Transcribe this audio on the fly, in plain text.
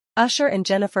Usher and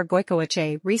Jennifer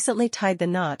Goicoechea recently tied the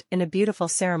knot in a beautiful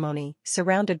ceremony,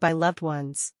 surrounded by loved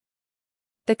ones.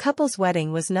 The couple's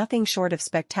wedding was nothing short of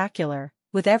spectacular,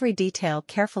 with every detail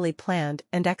carefully planned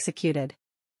and executed.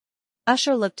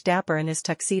 Usher looked dapper in his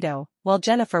tuxedo, while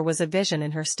Jennifer was a vision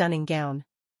in her stunning gown.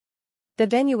 The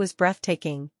venue was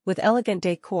breathtaking, with elegant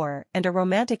decor and a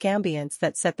romantic ambience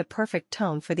that set the perfect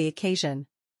tone for the occasion.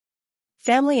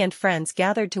 Family and friends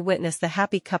gathered to witness the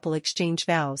happy couple exchange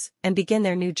vows and begin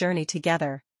their new journey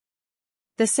together.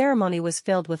 The ceremony was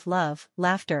filled with love,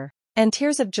 laughter, and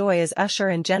tears of joy as Usher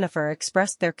and Jennifer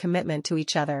expressed their commitment to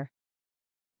each other.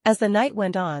 As the night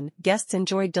went on, guests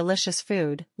enjoyed delicious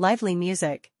food, lively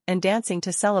music, and dancing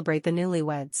to celebrate the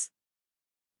newlyweds.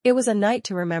 It was a night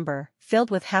to remember, filled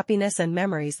with happiness and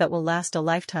memories that will last a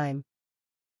lifetime.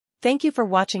 Thank you for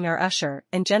watching our Usher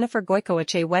and Jennifer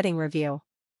Goicoechea wedding review.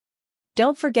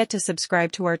 Don't forget to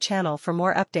subscribe to our channel for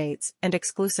more updates and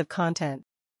exclusive content.